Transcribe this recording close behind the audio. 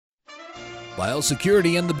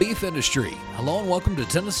Biosecurity in the beef industry. Hello and welcome to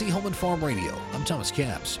Tennessee Home and Farm Radio. I'm Thomas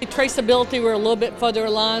Capps. Traceability, we're a little bit further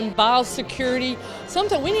along. Biosecurity,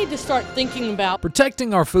 something we need to start thinking about.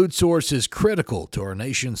 Protecting our food source is critical to our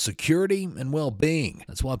nation's security and well-being.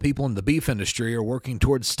 That's why people in the beef industry are working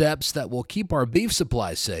towards steps that will keep our beef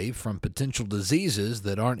supply safe from potential diseases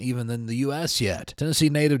that aren't even in the U.S. yet. Tennessee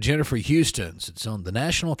native Jennifer Houston sits on the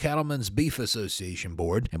National Cattlemens Beef Association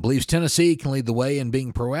board and believes Tennessee can lead the way in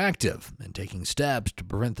being proactive and taking steps to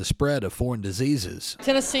prevent the spread of foreign diseases.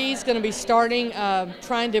 Tennessee is going to be starting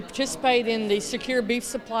trying to participate in the Secure Beef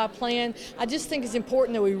Supply Plan. I just think it's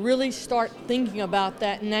important that we really start thinking about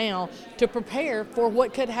that now to prepare for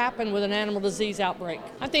what could happen with an animal disease outbreak.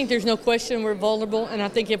 I think there's no question we're vulnerable, and I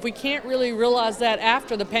think if we can't really realize that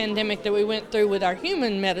after the pandemic that we went through with our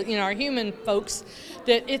human our human folks,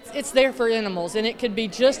 that it's there for animals, and it could be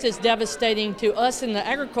just as devastating to us in the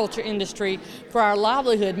agriculture industry for our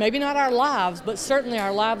livelihood, maybe not our lives, but certainly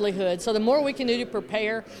our livelihood. So the more we can do to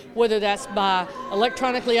prepare, whether that's by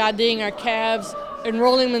electronically IDing our calves,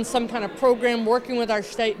 enrolling them in some kind of program, working with our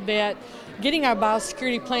state vet, getting our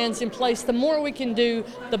biosecurity plans in place, the more we can do,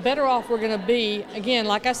 the better off we're going to be. Again,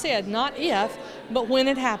 like I said, not if, but when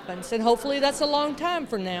it happens. And hopefully that's a long time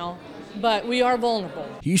from now. But we are vulnerable.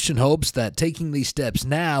 Houston hopes that taking these steps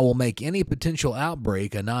now will make any potential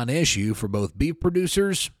outbreak a non-issue for both beef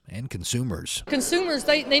producers and consumers. Consumers,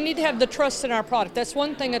 they need to have the trust in our product. That's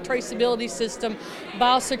one thing, a traceability system,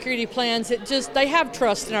 biosecurity plans, they have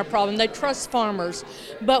trust in our problem. They trust farmers.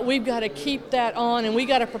 But we've got to keep that on, and we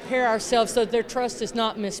got to prepare ourselves so that their trust is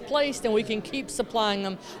not misplaced and we can keep supplying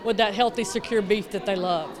them with that healthy, secure beef that they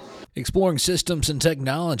love. Exploring systems and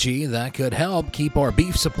technology that could help keep our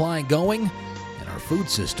beef supply going and our food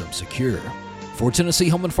system secure. For Tennessee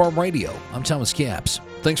Home and Farm Radio, I'm Thomas Capps.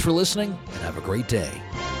 Thanks for listening and have a great day.